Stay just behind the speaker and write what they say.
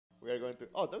We are going to.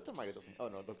 Oh, Dr. Mario doesn't. Oh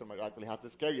no, Dr. Mario actually has the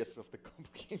scariest of the combo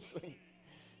games.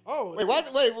 Oh, Wait,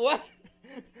 what? Wait, what?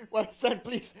 What, Sen?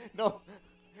 Please, no.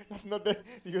 That's not the.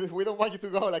 We don't want you to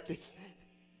go like this.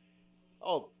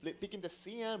 Oh, picking the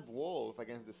Cyan Wolf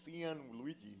against the Cyan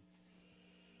Luigi.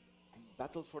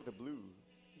 Battles for the blue.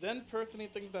 Zen personally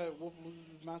thinks that Wolf loses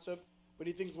this matchup, but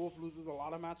he thinks Wolf loses a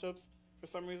lot of matchups. For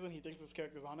some reason, he thinks his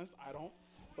character's honest. I don't,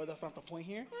 but that's not the point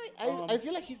here. I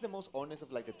feel like he's the most honest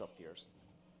of like the top tiers.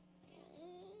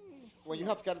 When you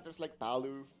have characters like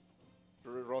Palu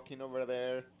rocking over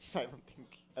there, I don't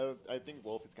think. I think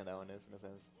Wolf is kind of honest in a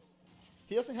sense.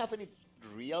 He doesn't have any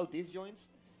real disjoints.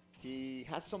 He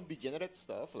has some degenerate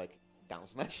stuff like down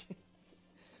smash.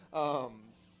 But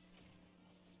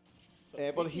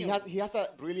he has a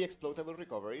really exploitable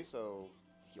recovery, so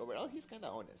overall he's kind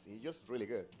of honest. He's just really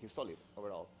good. He's solid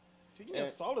overall. Speaking of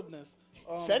solidness,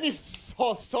 Sen is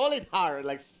so solid hard,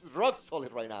 like rock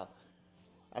solid right now.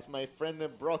 As my friend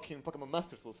Brock in Pokemon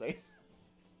Masters will say.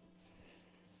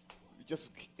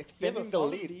 Just extending the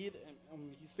lead.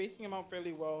 And, he's spacing him out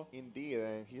fairly well.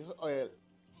 Indeed, he's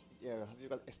you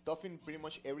got stuffing pretty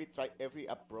much every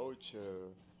approach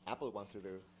Apple wants to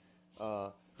do.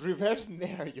 Reverse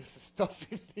Nair just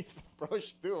stuffing his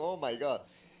approach too. Oh my god!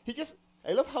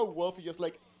 I love how Wolf just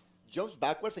like jumps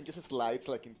backwards and just slides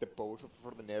like in the pose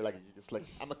for the Nair, like just like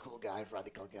I'm a cool guy,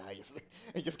 radical guy,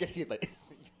 and just get hit by.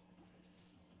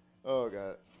 Oh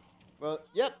god. Well,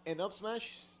 yep, and up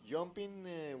smash jumping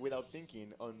without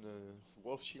thinking on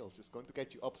Wolf shields is going to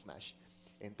get you up smash,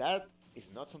 and that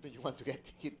is not something you want to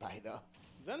get hit by though.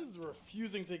 Zen's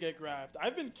refusing to get grabbed.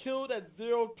 I've been killed at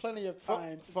 0 plenty of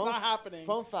times. It's not happening.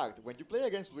 Fun fact, when you play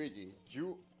against Luigi,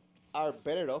 you are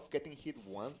better off getting hit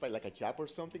once by like a jab or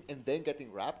something and then getting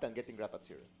grabbed than getting grabbed at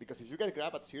 0. Because if you get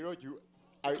grabbed at 0,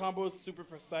 the combo is super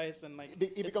precise and like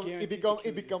it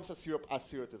becomes a zero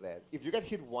to that. If you get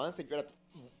hit once and you're at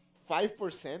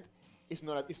 5%, it's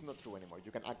not true anymore.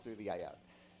 You can actually die out.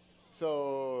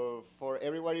 So for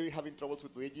everybody having troubles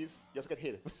with Luigi's, just get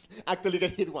hit. Actually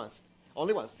get hit once.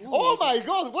 Only once. Ooh, oh my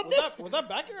god, was that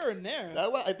back air or in there?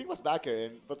 I think it was back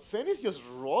air, but Sen is just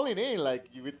rolling in like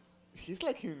he's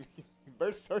like in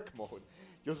berserk mode.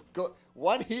 Just go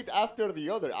one hit after the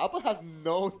other. Apple has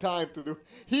no time to do.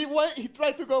 He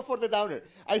tried to go for the downer.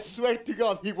 I swear to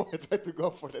God, he tried to go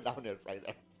for the downer right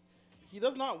there. He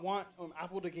does not want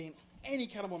Apple to gain any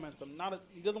kind of momentum.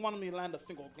 He doesn't want him to land a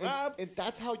single grab. And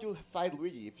that's how you fight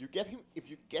Luigi. If you get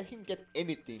him get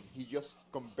anything, he just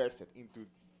converts it into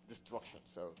destruction.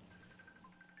 So,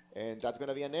 and that's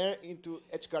gonna be an air into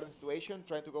edge guarding situation,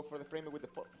 trying to go for the frame with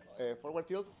the forward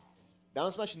tilt.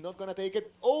 Down smash not gonna take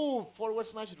it. Oh, forward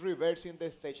smash reversing the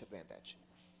stage advantage.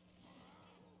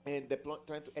 And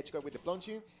trying to edge guard with the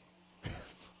plunging.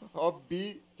 Up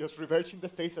B just reversing the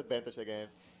stage advantage again.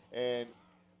 And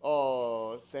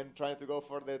Sen trying to go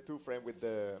for the 2-frame with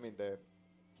the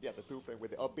 2-frame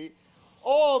with the up B.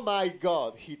 Oh my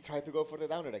god, he tried to go for the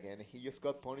downer again. He just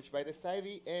got punished by the side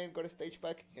B and got a stage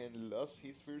back and lost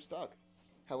his first stock.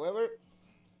 However,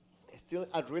 still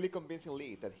a really convincing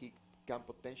lead that he can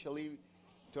potentially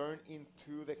turn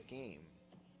into the game.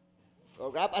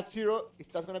 So grab at 0,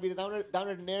 it's just going to be the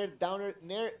downer,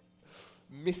 nair.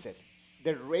 Miss it.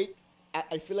 The rage,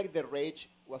 I feel like the rage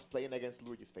was playing against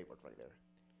Luigi's favorite right there.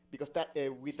 Because that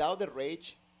without the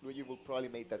rage, Luigi will probably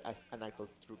make that an actual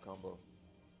true combo.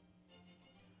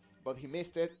 But he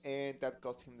missed it, and that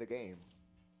cost him the game.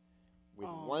 With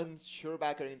one sure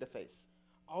backer in the face.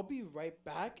 I'll be right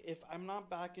back. If I'm not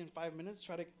back in 5 minutes,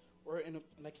 or in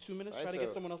like 2 minutes, right, try to get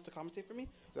someone else to compensate for me.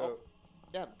 So,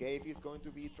 yeah, Gabe is going to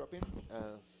be dropping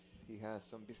as he has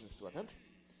some business to attend.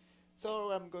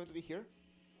 So I'm going to be here.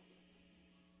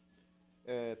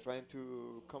 Trying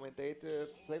to commentate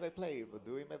play-by-play, but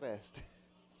doing my best.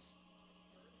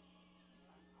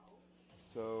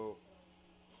 So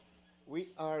we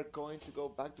are going to go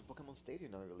back to Pokemon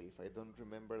Stadium, I believe. I don't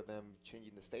remember them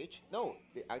changing the stage. No,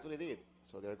 they actually did.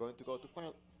 So they're going to go to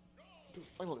Final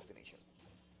Destination.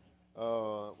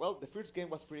 Well, the first game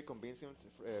was pretty convincing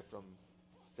from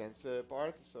Sen's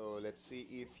part, so let's see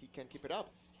if he can keep it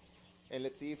up. And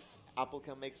let's see if Apple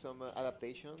can make some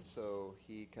adaptations so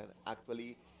he can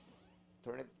actually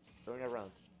turn it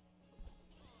around.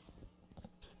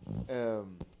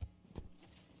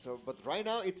 But right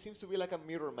now it seems to be like a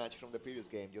mirror match from the previous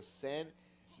game. Just Sen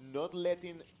not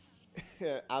letting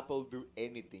Apple do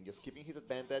anything, just keeping his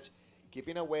advantage,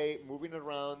 keeping away, moving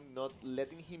around, not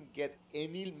letting him get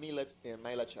any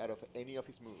mileage out of any of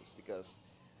his moves. Because,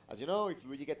 as you know, if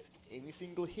Luigi gets any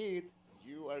single hit,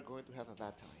 you are going to have a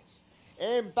bad time.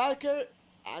 And backer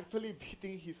actually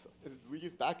beating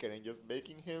Luigi's backer and just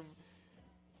making him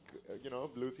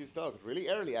lose his stock really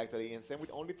early, actually, and Sen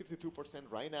with only 52%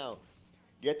 right now.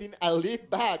 Getting a lead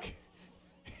back.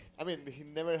 I mean, he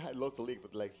never had lost the league,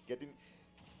 but like getting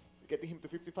him to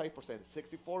 55%,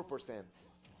 64%.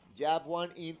 Jab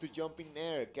one into jumping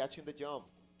air, catching the jump.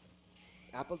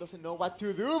 Apple doesn't know what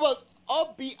to do, but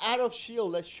up B out of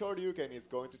shield. Let's short Yuken is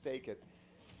going to take it.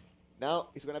 Now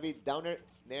it's going to be downer,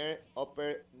 nair,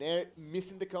 upper, nair,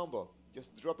 missing the combo.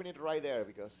 Just dropping it right there,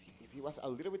 because if he was a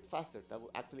little bit faster, that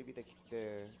would actually be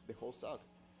the whole stock.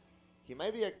 He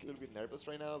might be a little bit nervous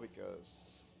right now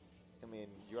because, I mean,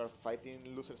 you are fighting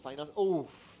losers finals. Oh,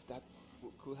 that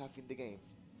could have been the game.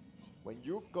 When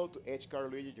you go to edge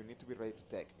card Luigi, you need to be ready to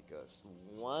tech, because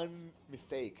one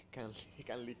mistake can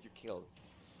lead you killed.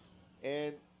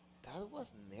 And that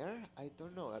was Nair? I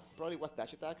don't know. That probably was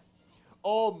dash attack.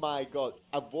 Oh my god.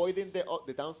 Avoiding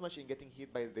the down smash and getting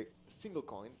hit by the single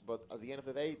coin, but at the end of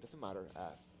the day, it doesn't matter,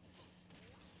 as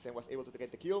Sen was able to get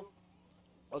the kill.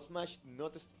 Up smash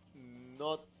not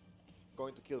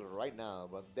going to kill right now,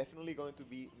 but definitely going to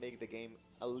make the game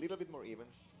a little bit more even.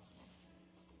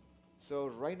 So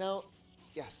right now,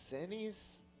 yeah, Sen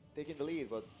is taking the lead,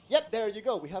 but yep, there you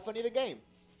go. We have an even game,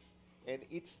 and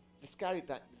it's the scary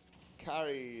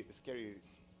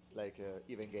like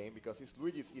even game, because it's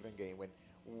Luigi's even game when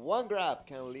one grab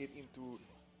can lead into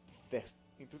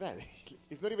that.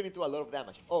 It's not even into a lot of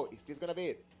damage. Oh, is this gonna be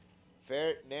it?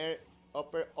 Fair, nair,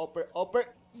 upper,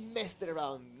 messed it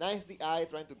around. Nice DI,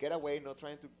 trying to get away, not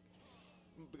trying to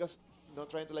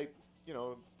like,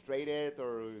 trade it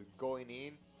or going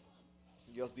in.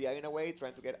 Just DIing away,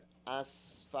 trying to get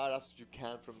as far as you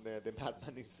can from the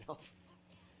madman himself.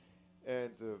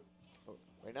 And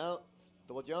right now,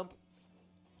 double jump,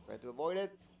 trying to avoid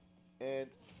it. And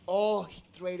oh, he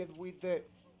traded with the.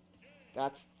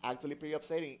 That's actually pretty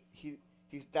upsetting.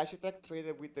 His dash attack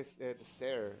traded with the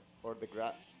Sair, or the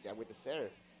grab, yeah, with the Sair,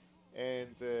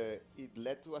 and it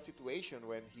led to a situation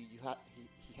when he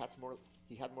had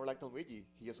more like Luigi.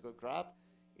 He just got grab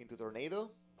into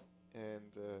tornado,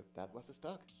 and that was the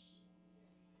stock.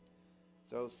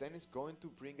 So Sen is going to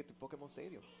bring it to Pokemon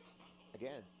Stadium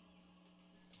again,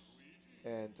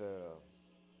 and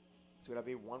it's gonna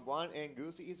be 1-1, and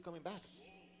Goosey is coming back,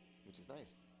 which is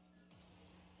nice.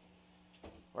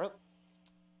 Well,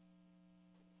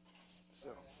 so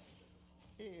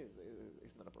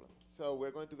it's not a problem. So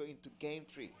we're going to go into game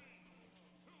 3.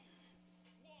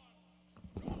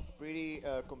 Pretty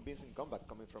convincing comeback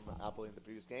coming from Apple in the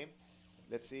previous game.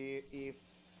 Let's see if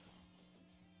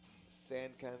Sen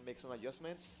can make some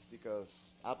adjustments,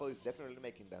 because Apple is definitely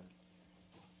making them.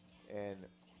 And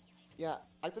yeah,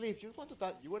 actually, if you want to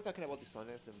talk, you were talking about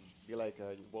dishonest and be like,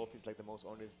 Wolf is like the most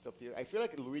honest top tier. I feel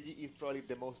like Luigi is probably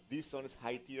the most dishonest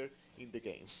high tier in the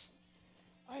game.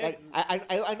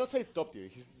 I'm not saying top tier.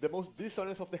 He's the most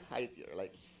dishonest of the high tier.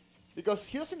 Like, because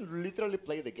he doesn't literally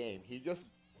play the game. He just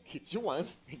hits you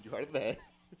once and you are dead.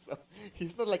 So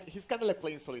he's not like, he's kind of like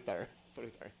playing solitaire.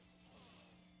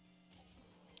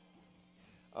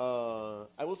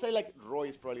 I will say like Roy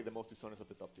is probably the most dishonest of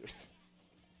the top tiers.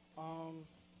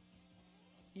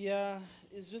 Yeah,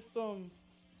 it's just Zen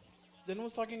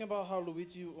was talking about how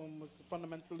Luigi was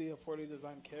fundamentally a poorly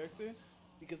designed character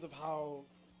because of how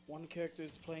one character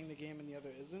is playing the game and the other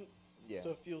isn't. Yeah. So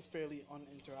it feels fairly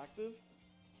uninteractive.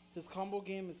 His combo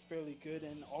game is fairly good,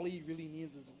 and all he really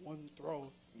needs is one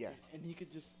throw. Yeah. And he could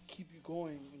just keep you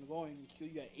going and kill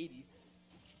you at 80.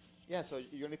 Yeah, so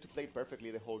you need to play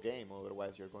perfectly the whole game,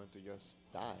 otherwise you're going to just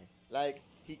die. Like,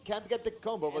 he can't get the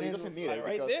combo, but he doesn't need it.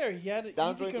 Right there, he had an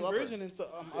easy conversion into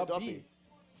up B.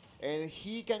 And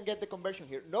he can get the conversion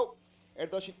here. Nope, air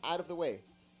dodging out of the way.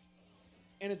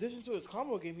 In addition to his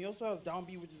combo game, he also has down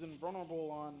B, which is invulnerable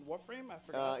on what frame? I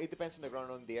forgot. It depends on the ground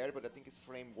on the air, but I think it's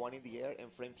frame 1 in the air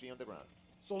and frame 3 on the ground.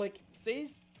 So, like, say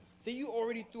you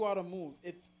already threw out a move.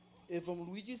 If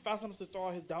Luigi's fast enough to throw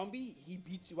out his down B, he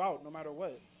beats you out no matter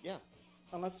what. Yeah.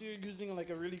 Unless you're using like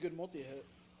a really good multi-hit.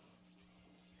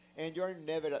 And you're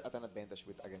never at an advantage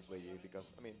against Luigi,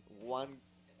 because, I mean, one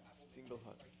single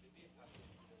hit.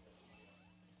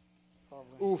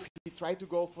 Probably. Oof, he tried to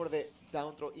go for the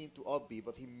down throw into up B,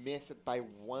 but he missed it by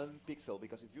 1 pixel,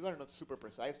 because if you are not super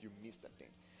precise, you miss that thing.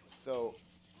 So,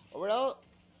 overall,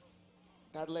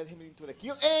 that led him into the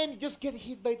kill, and just get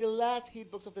hit by the last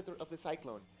hitbox of the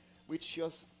Cyclone, which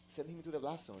just sent him into the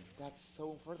blast zone. That's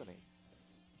so unfortunate.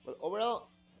 But overall,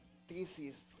 this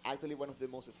is actually one of the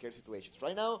most scary situations.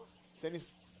 Right now, Sen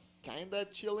is kinda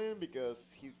chilling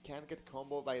because he can't get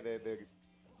combo by the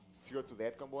 0 to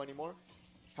death combo anymore.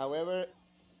 However,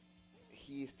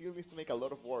 he still needs to make a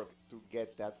lot of work to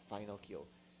get that final kill.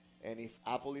 And if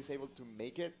Apple is able to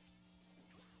make it,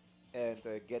 and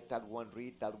get that one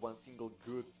read, that one single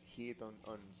good hit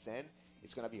on Sen,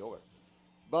 it's gonna be over.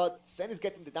 But Sen is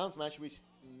getting the down smash, which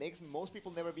makes most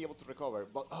people never be able to recover.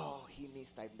 But oh, he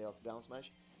mistyped the down smash,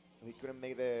 so he couldn't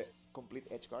make the complete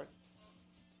edge guard.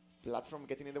 Platform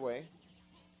getting in the way.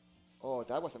 Oh,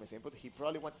 that was a misinput. He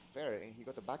probably went fair, and he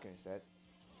got the backer instead.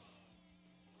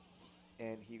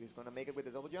 And he is gonna make it with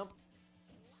the double jump.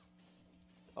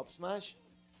 Up smash.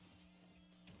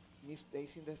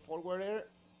 Misplacing the forward air.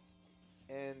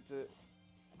 And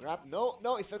grab. No,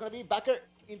 no, it's not gonna be backer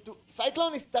into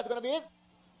Cyclone. Is that gonna be it?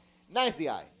 Nice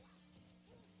DI.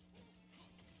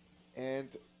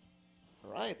 And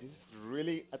right, this is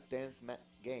really a tense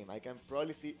game. I can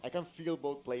probably see, I can feel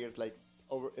both players like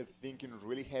thinking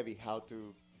really heavy how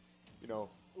to, you know,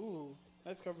 Ooh,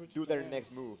 nice coverage. do their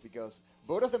next move, because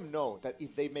both of them know that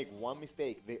if they make one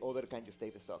mistake, the other can just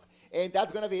take the stock. And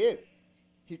that's gonna be it.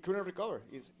 He couldn't recover.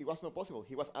 It was not possible.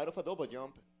 He was out of a double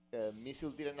jump.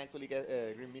 Missile didn't actually get,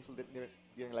 Green Missile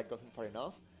didn't like got him far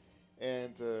enough.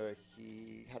 And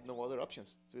he had no other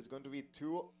options. So it's going to be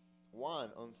 2-1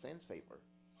 on Sen's favor.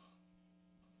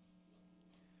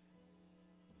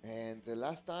 And the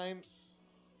last time,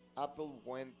 Apple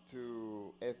went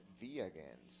to FV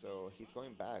again, so he's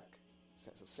going back.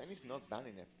 So Sen is not banned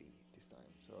in FV this time.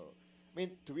 So, I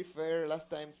mean, to be fair, last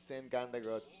time Sen Ganda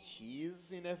got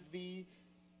cheese in FV.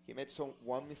 He made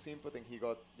one misinput and he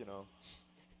got, you know,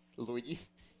 Luigi.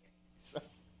 So,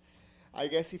 I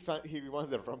guess he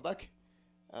wants the run back.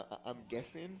 I'm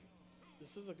guessing.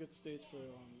 This is a good stage for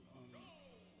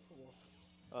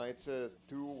Wolf. It's a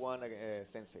 2-1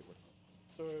 Sen's favor.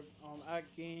 So at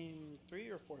game 3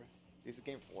 or 4? This is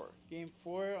game 4. Game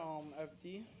 4,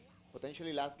 FD.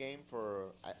 Potentially last game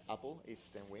for Apple if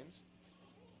Sen wins.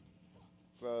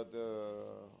 But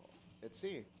let's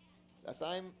see. Last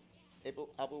time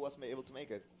Apple wasn't able to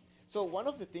make it. So one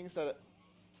of the things that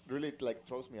really like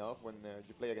throws me off when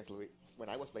you play against when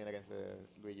I was playing against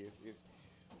Luigi is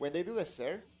when they do the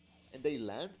Ser and they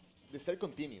land, the Ser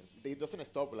continues. It doesn't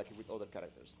stop like with other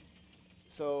characters.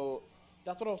 So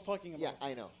that's what I was talking about. yeah,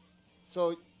 I know.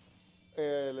 So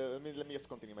let me just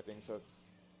continue my thing. So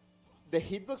the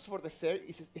hitbox for the Ser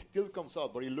it still comes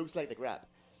up, but it looks like the grab.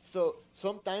 So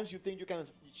sometimes you think you can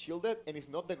shield it, and it's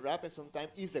not the grab, and sometimes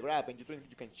it's the grab, and you think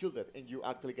you can shield it, and you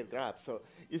actually get grabbed. So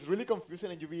it's really confusing,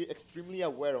 and you be extremely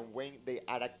aware on when they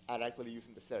are actually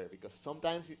using the Ser, because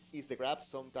sometimes it's the grab,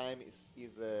 sometimes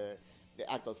it's the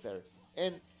actual Ser.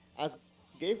 And as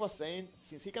Gabe was saying,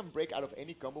 since he can break out of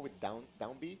any combo with down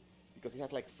B, because he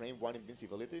has like frame 1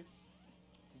 invincibility,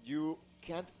 you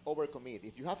can't overcommit.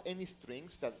 If you have any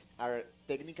strings that are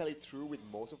technically true with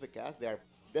most of the cast, they are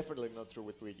definitely not true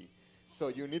with Luigi. So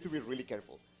you need to be really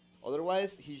careful.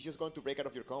 Otherwise, he's just going to break out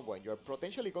of your combo, and you're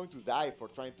potentially going to die for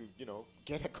trying to, you know,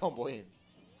 get a combo in.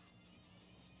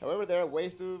 However, there are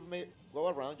ways to go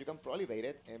around. You can probably bait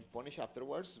it and punish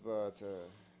afterwards, but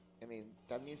I mean,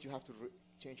 that means you have to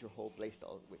change your whole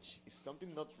playstyle, which is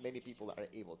something not many people are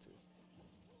able to.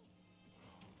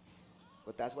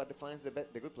 But that's what defines the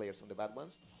good players from the bad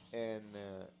ones. And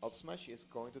up smash is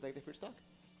going to take the first stock.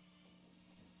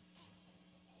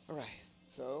 Alright,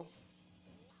 so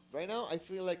right now I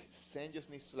feel like Sen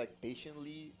just needs to like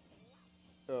patiently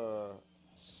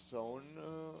zone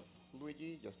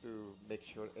Luigi just to make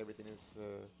sure everything is,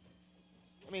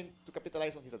 I mean, to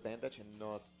capitalize on his advantage and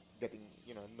not getting,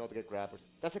 you know, not get grabbers.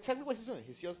 That's exactly what he's doing.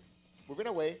 He's just moving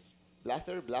away,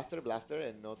 blaster, blaster, blaster,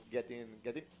 and not getting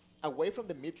away from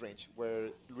the mid-range where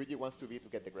Luigi wants to be to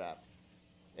get the grab.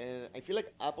 And I feel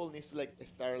like Apple needs to like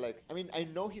start like, I mean, I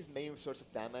know his main source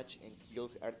of damage and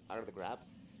kills are the grab,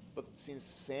 but since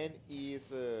Sen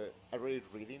is already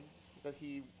reading that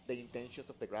the intentions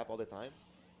of the grab all the time,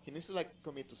 he needs to like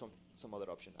commit to some other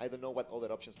option. I don't know what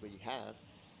other options Luigi has,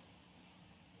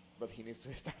 but he needs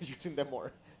to start using them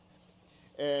more.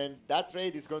 And that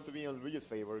trade is going to be on Luigi's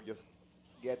favor, just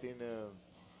getting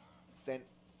Sen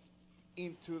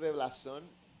into the blast zone.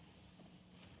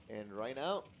 And right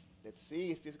now, let's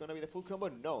see, is this going to be the full combo?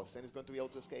 No, Sen is going to be able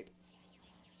to escape.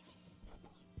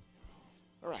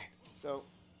 Alright, so,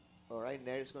 alright,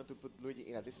 Nair is going to put Luigi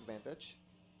in a disadvantage.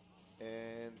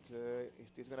 And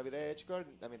is this going to be the edge guard?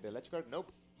 I mean, the ledge guard?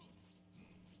 Nope.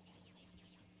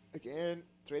 Again,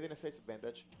 trading a stage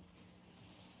advantage.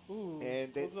 Ooh,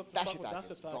 and the dash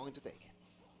attack is going to take.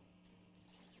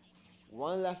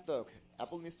 One last stock.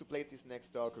 Apple needs to play this next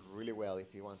stock really well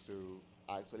if he wants to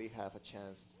actually have a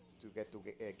chance to get to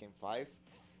game 5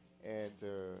 and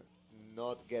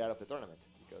not get out of the tournament,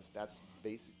 because that's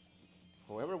basic.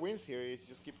 Whoever wins here is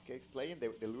just keeps playing.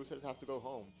 The losers have to go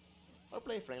home or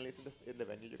play friendlies in the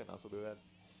venue. You can also do that.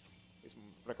 It's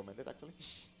recommended actually.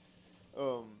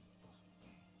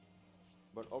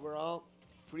 But overall,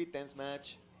 pretty tense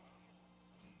match.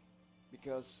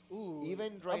 Because Ooh,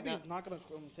 even right now, he's not gonna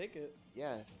take it.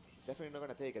 yeah, definitely not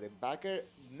gonna take it. And backer,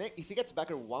 if he gets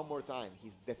backer one more time,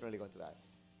 he's definitely going to die.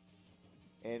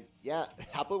 And yeah,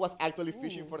 Apple was actually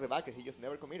fishing for the backer. He just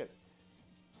never committed.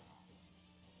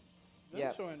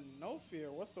 Zen showing no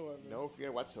fear whatsoever. No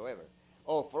fear whatsoever.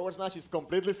 Oh, forward smash is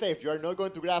completely safe. You are not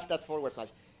going to grab that forward smash.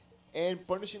 And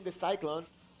punishing the Cyclone.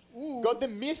 Ooh. Got the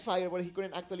misfire, but he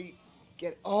couldn't actually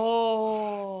get.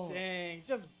 Oh! Dang,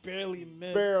 just barely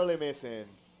missed. Barely missing.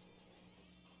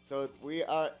 So we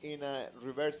are in a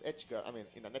reverse edge guard. I mean,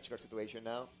 in an edge guard situation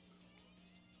now.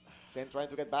 Zen trying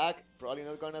to get back. Probably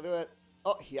not going to do it.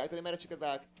 Oh, he actually managed to get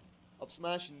back. Up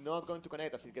smash not going to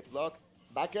connect as he gets blocked.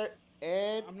 Backer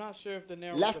and I'm not sure if the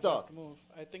Nair last was the up. best move.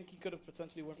 I think he could have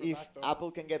potentially went for If back throw.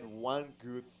 Apple can get one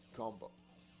good combo,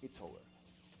 it's over.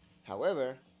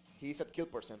 However, he's at kill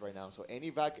percent right now, so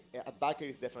any backer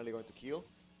is definitely going to kill.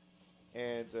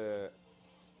 And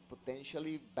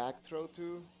potentially back throw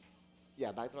too.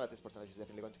 Yeah, back throw at this percentage is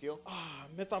definitely going to kill. Ah,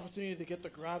 missed opportunity to get the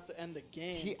grab to end the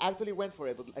game. He actually went for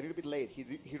it, but a little bit late.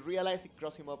 He realized it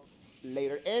crossed him up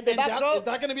later. And the back throw is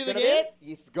that going to be the game?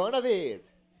 It's going to be it.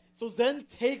 So Zen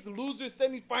takes loser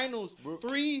semifinals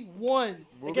 3-1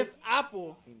 against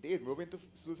Apple. Indeed, moving to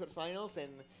losers finals, and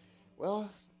well,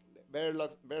 better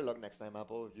luck next time,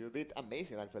 Apple. You did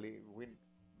amazing, actually. We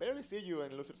barely see you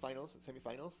in losers finals,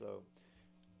 semifinals, so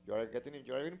you are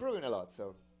improving a lot.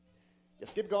 So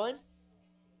just keep going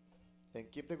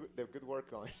and keep the good work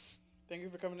going. Thank you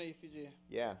for coming to ECG.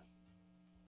 Yeah.